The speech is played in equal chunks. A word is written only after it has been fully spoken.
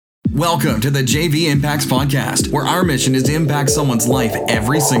Welcome to the JV Impacts Podcast, where our mission is to impact someone's life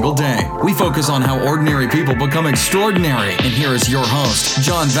every single day. We focus on how ordinary people become extraordinary. And here is your host,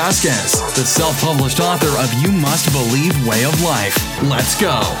 John Vasquez, the self-published author of You Must Believe Way of Life. Let's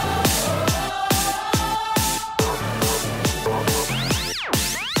go.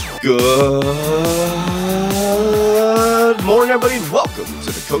 Good morning, everybody. Welcome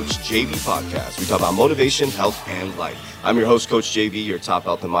to the Coach JV Podcast. We talk about motivation, health, and life. I'm your host, Coach JV, your top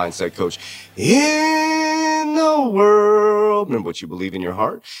health and mindset coach in the world. Remember, what you believe in your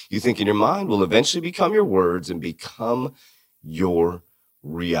heart, you think in your mind, will eventually become your words and become your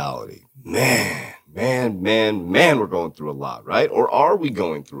reality. Man, we're going through a lot, right? Or are we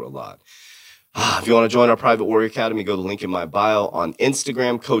going through a lot? If you want to join our private Warrior Academy, go to the link in my bio on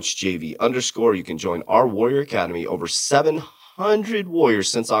Instagram, CoachJV_. You can join our Warrior Academy. Over 700 warriors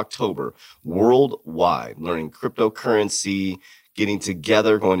since October, worldwide, learning cryptocurrency, getting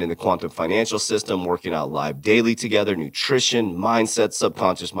together, going in the quantum financial system, working out live daily together, nutrition, mindset,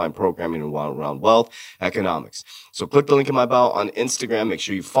 subconscious mind programming, and around wealth, economics. So click the link in my bio on Instagram. Make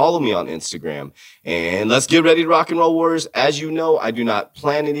sure you follow me on Instagram. And let's get ready to rock and roll, warriors. As you know, I do not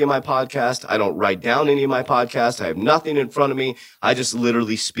plan any of my podcasts. I don't write down any of my podcasts. I have nothing in front of me. I just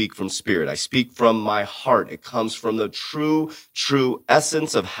literally speak from spirit. I speak from my heart. It comes from the true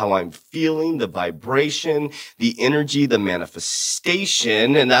essence of how I'm feeling, the vibration, the energy, the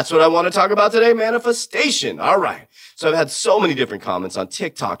manifestation. And that's what I want to talk about today, manifestation. All right. So I've had so many different comments on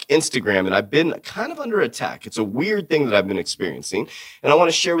TikTok, Instagram, and I've been kind of under attack. It's a weird thing that I've been experiencing, and I want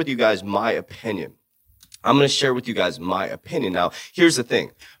to share with you guys my opinion. I'm going to share with you guys my opinion. Now, here's the thing.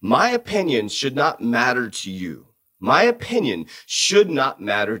 My opinion should not matter to you. My opinion should not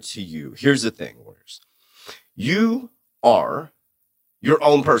matter to you. Here's the thing, warriors. You are your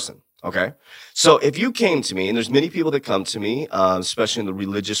own person. Okay. So if you came to me, and there's many people that come to me, especially in the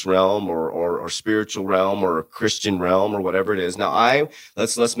religious realm or spiritual realm or Christian realm or whatever it is. Now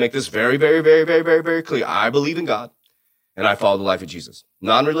let's make this very clear. I believe in God and I follow the life of Jesus.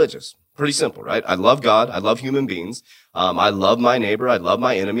 Non-religious. Pretty simple, right? I love God. I love human beings. I love my neighbor. I love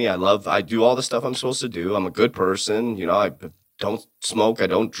my enemy. I do all the stuff I'm supposed to do. I'm a good person. You know, I don't smoke. I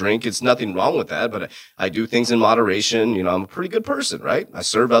don't drink. It's nothing wrong with that, but I do things in moderation. You know, I'm a pretty good person, right? I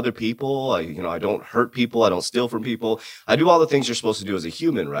serve other people. I don't hurt people. I don't steal from people. I do all the things you're supposed to do as a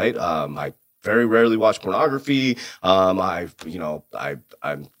human, right? I very rarely watch pornography. I'm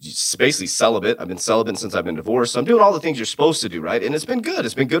basically celibate. I've been celibate since I've been divorced. So I'm doing all the things you're supposed to do, right? And it's been good.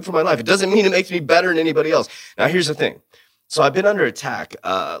 It's been good for my life. It doesn't mean it makes me better than anybody else. Now, here's the thing. So I've been under attack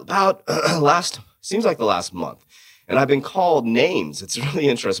seems like the last month. And I've been called names. It's really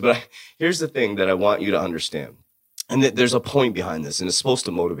interesting. But here's the thing that I want you to understand. And that there's a point behind this, and it's supposed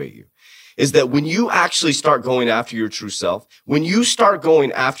to motivate you. Is that when you actually start going after your true self,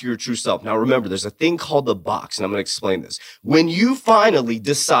 now remember, there's a thing called the box, and I'm going to explain this. When you finally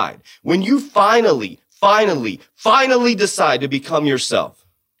decide, finally decide to become yourself,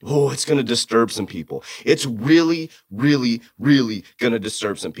 it's going to disturb some people. It's really going to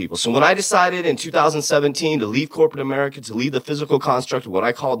disturb some people. So when I decided in 2017 to leave corporate America, to leave the physical construct of what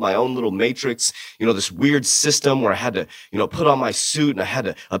I called my own little matrix, this weird system where I had to, put on my suit and I had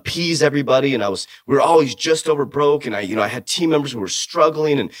to appease everybody. And we were always just over broke. And I had team members who were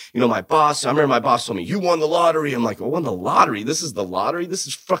struggling. And, my boss, I remember my boss told me, you won the lottery. I'm like, I won the lottery. This is the lottery. This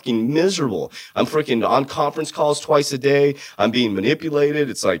is fucking miserable. I'm freaking on conference calls twice a day. I'm being manipulated.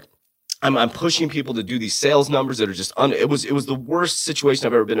 It's like, I'm pushing people to do these sales numbers that are just, it was the worst situation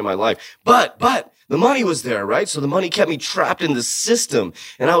I've ever been in my life. But the money was there, right? So the money kept me trapped in the system.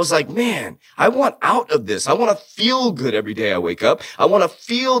 And I was like, man, I want out of this. I want to feel good every day I wake up. I want to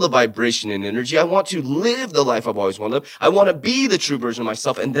feel the vibration and energy. I want to live the life I've always wanted to live. I want to be the true version of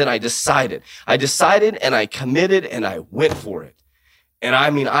myself. And then I decided and I committed and I went for it. And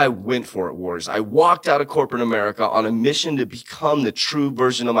I went for it, warriors. I walked out of corporate America on a mission to become the true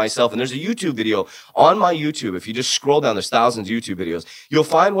version of myself. And there's a YouTube video on my YouTube. If you just scroll down, there's thousands of YouTube videos. You'll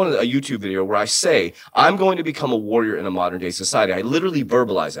find a YouTube video where I say, I'm going to become a warrior in a modern day society. I literally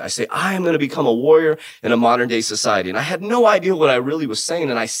verbalize it. I say, I am going to become a warrior in a modern day society. And I had no idea what I really was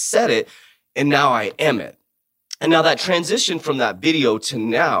saying. And I said it, and now I am it. And now that transition from that video to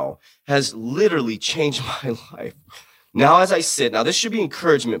now has literally changed my life. Now, this should be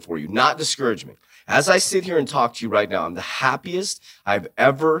encouragement for you, not discouragement. As I sit here and talk to you right now, I'm the happiest I've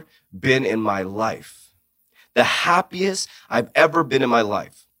ever been in my life. The happiest I've ever been in my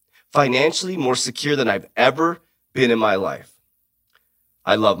life. Financially more secure than I've ever been in my life.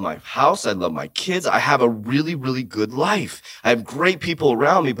 I love my house. I love my kids. I have a really, really good life. I have great people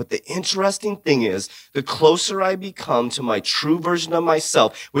around me. But the interesting thing is, the closer I become to my true version of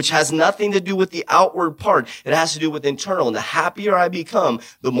myself, which has nothing to do with the outward part, it has to do with internal. And the happier I become,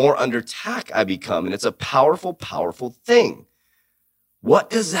 the more under attack I become. And it's a powerful, powerful thing. What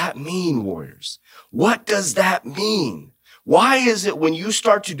does that mean, warriors? What does that mean? Why is it when you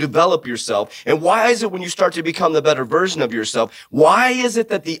start to develop yourself, and why is it when you start to become the better version of yourself, why is it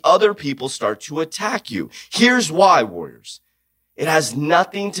that the other people start to attack you? Here's why, warriors. It has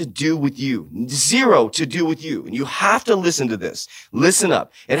nothing to do with you. Zero to do with you. And you have to listen to this. Listen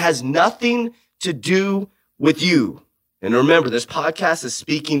up. It has nothing to do with you. And remember, this podcast is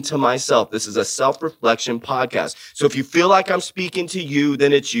speaking to myself. This is a self-reflection podcast. So if you feel like I'm speaking to you,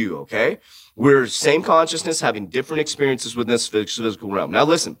 then it's you, okay? We're same consciousness, having different experiences within this physical realm. Now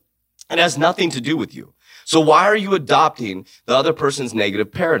listen, it has nothing to do with you. So why are you adopting the other person's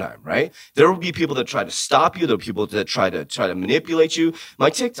negative paradigm, right? There will be people that try to stop you. There are people that try to manipulate you. My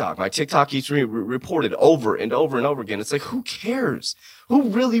TikTok keeps reported over and over and over again. It's like, who cares? Who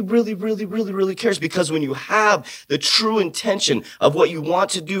really cares? Because when you have the true intention of what you want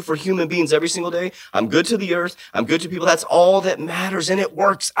to do for human beings every single day, I'm good to the earth, I'm good to people, that's all that matters. And it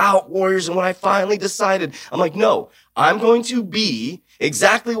works out, warriors. And when I finally decided, I'm like, no, I'm going to be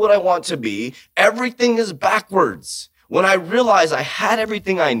exactly what I want to be. Everything is backwards. When I realized I had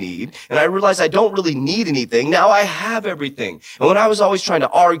everything I need, and I realized I don't really need anything, now I have everything. And when I was always trying to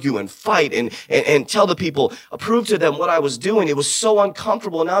argue and fight and tell the people, prove to them what I was doing, it was so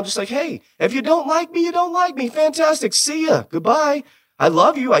uncomfortable. And now I'm just like, hey, if you don't like me, you don't like me. Fantastic. See ya. Goodbye. I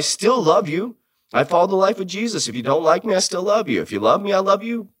love you. I still love you. I follow the life of Jesus. If you don't like me, I still love you. If you love me, I love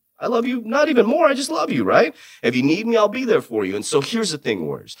you. I love you not even more. I just love you, right? If you need me, I'll be there for you. And so here's the thing,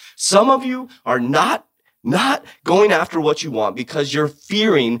 warriors. Some of you are not going after what you want because you're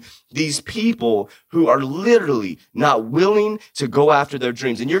fearing these people who are literally not willing to go after their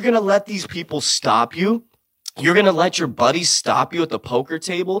dreams. And you're going to let these people stop you. You're going to let your buddies stop you at the poker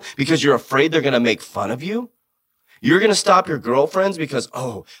table because you're afraid they're going to make fun of you. You're going to stop your girlfriends because,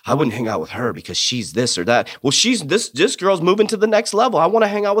 oh, I wouldn't hang out with her because she's this or that. Well, this girl's moving to the next level. I want to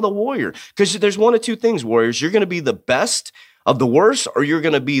hang out with a warrior. Because there's one of two things, warriors. You're going to be the best of the worst, or you're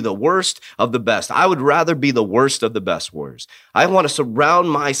going to be the worst of the best. I would rather be the worst of the best, warriors. I want to surround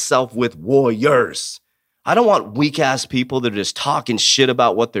myself with warriors. I don't want weak-ass people that are just talking shit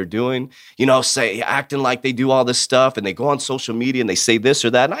about what they're doing, acting like they do all this stuff, and they go on social media and they say this or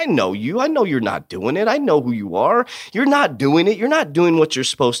that. And I know you. I know you're not doing it. I know who you are. You're not doing it. You're not doing what you're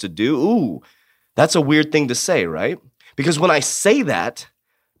supposed to do. Ooh, that's a weird thing to say, right? Because when I say that,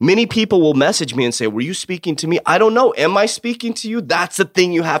 many people will message me and say, were you speaking to me? I don't know. Am I speaking to you? That's the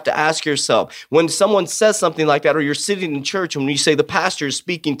thing you have to ask yourself. When someone says something like that, or you're sitting in church and when you say the pastor is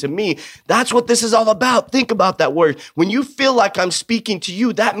speaking to me, that's what this is all about. Think about that word. When you feel like I'm speaking to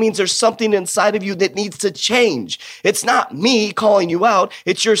you, that means there's something inside of you that needs to change. It's not me calling you out.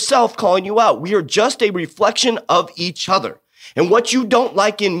 It's yourself calling you out. We are just a reflection of each other. And what you don't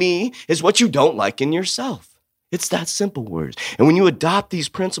like in me is what you don't like in yourself. It's that simple, words. And when you adopt these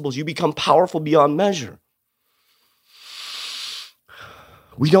principles, you become powerful beyond measure.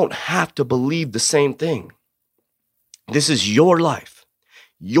 We don't have to believe the same thing. This is your life,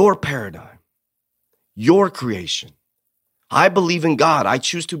 your paradigm, your creation. I believe in God. I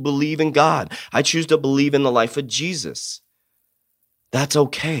choose to believe in God. I choose to believe in the life of Jesus. That's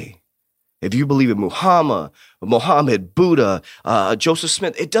okay. If you believe in Muhammad, Buddha, Joseph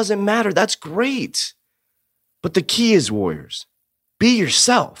Smith, it doesn't matter. That's great. But the key is, warriors, be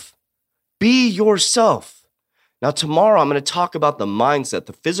yourself. Be yourself. Now, tomorrow, I'm going to talk about the mindset,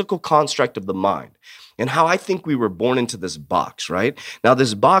 the physical construct of the mind, and how I think we were born into this box, right? Now,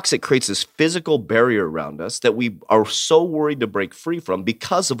 this box, it creates this physical barrier around us that we are so worried to break free from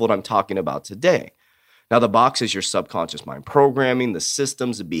because of what I'm talking about today. Now, the box is your subconscious mind programming, the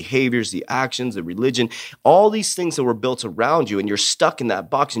systems, the behaviors, the actions, the religion, all these things that were built around you, and you're stuck in that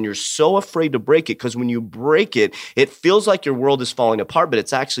box, and you're so afraid to break it because when you break it, it feels like your world is falling apart, but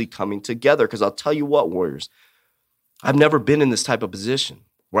it's actually coming together. Because I'll tell you what, warriors, I've never been in this type of position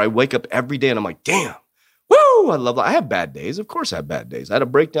where I wake up every day and I'm like, damn, woo, I have bad days. Of course I have bad days. I had a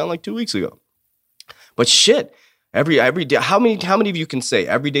breakdown like 2 weeks ago. But shit, every day, how many of you can say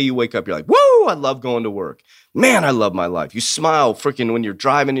every day you wake up, you're like, woo, I love going to work. Man, I love my life. You smile freaking when you're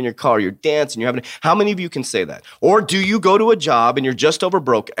driving in your car, you're dancing, how many of you can say that? Or do you go to a job and you're just over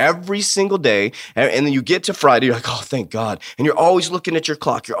broke every single day, and then you get to Friday, you're like, oh, thank God. And you're always looking at your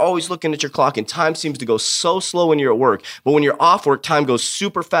clock. And time seems to go so slow when you're at work. But when you're off work, time goes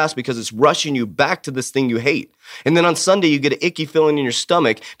super fast because it's rushing you back to this thing you hate. And then on Sunday, you get an icky feeling in your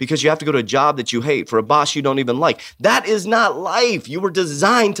stomach because you have to go to a job that you hate for a boss you don't even like. That is not life. You were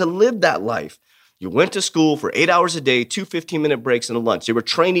designed to live that life. You went to school for 8 hours a day, 2 15-minute breaks and a lunch. They were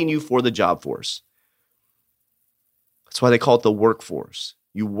training you for the job force. That's why they call it the workforce.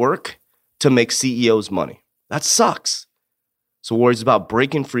 You work to make CEOs money. That sucks. So Warriors, it's about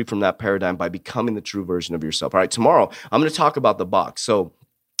breaking free from that paradigm by becoming the true version of yourself. All right, tomorrow, I'm going to talk about the box. So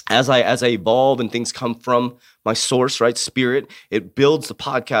as I evolve and things come from my source, right, spirit, it builds the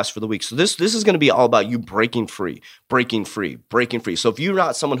podcast for the week. So this is going to be all about you breaking free. So if you're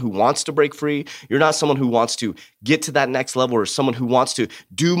not someone who wants to break free, you're not someone who wants to get to that next level, or someone who wants to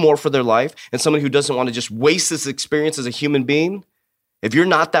do more for their life, and someone who doesn't want to just waste this experience as a human being, if you're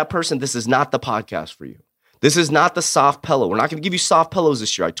not that person, this is not the podcast for you. This is not the soft pillow. We're not going to give you soft pillows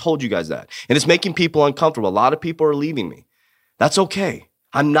this year. I told you guys that. And it's making people uncomfortable. A lot of people are leaving me. That's okay.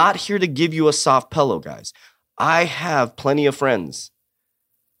 I'm not here to give you a soft pillow, guys. I have plenty of friends,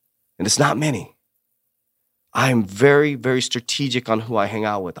 and it's not many. I am very, very strategic on who I hang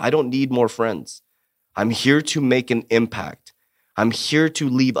out with. I don't need more friends. I'm here to make an impact. I'm here to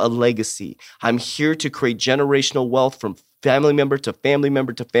leave a legacy. I'm here to create generational wealth from family member to family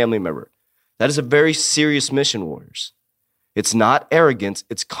member to family member. That is a very serious mission, Warriors. It's not arrogance.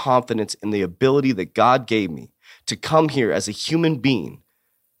 It's confidence in the ability that God gave me to come here as a human being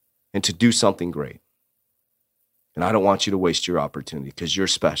and to do something great. And I don't want you to waste your opportunity because you're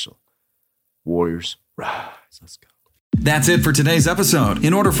special. Warriors, rise. Let's go. That's it for today's episode.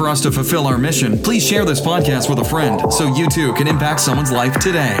 In order for us to fulfill our mission, please share this podcast with a friend so you too can impact someone's life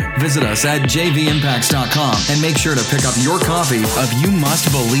today. Visit us at jvimpacts.com and make sure to pick up your copy of You Must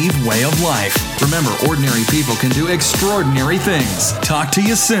Believe Way of Life. Remember, ordinary people can do extraordinary things. Talk to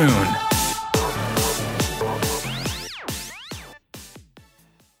you soon.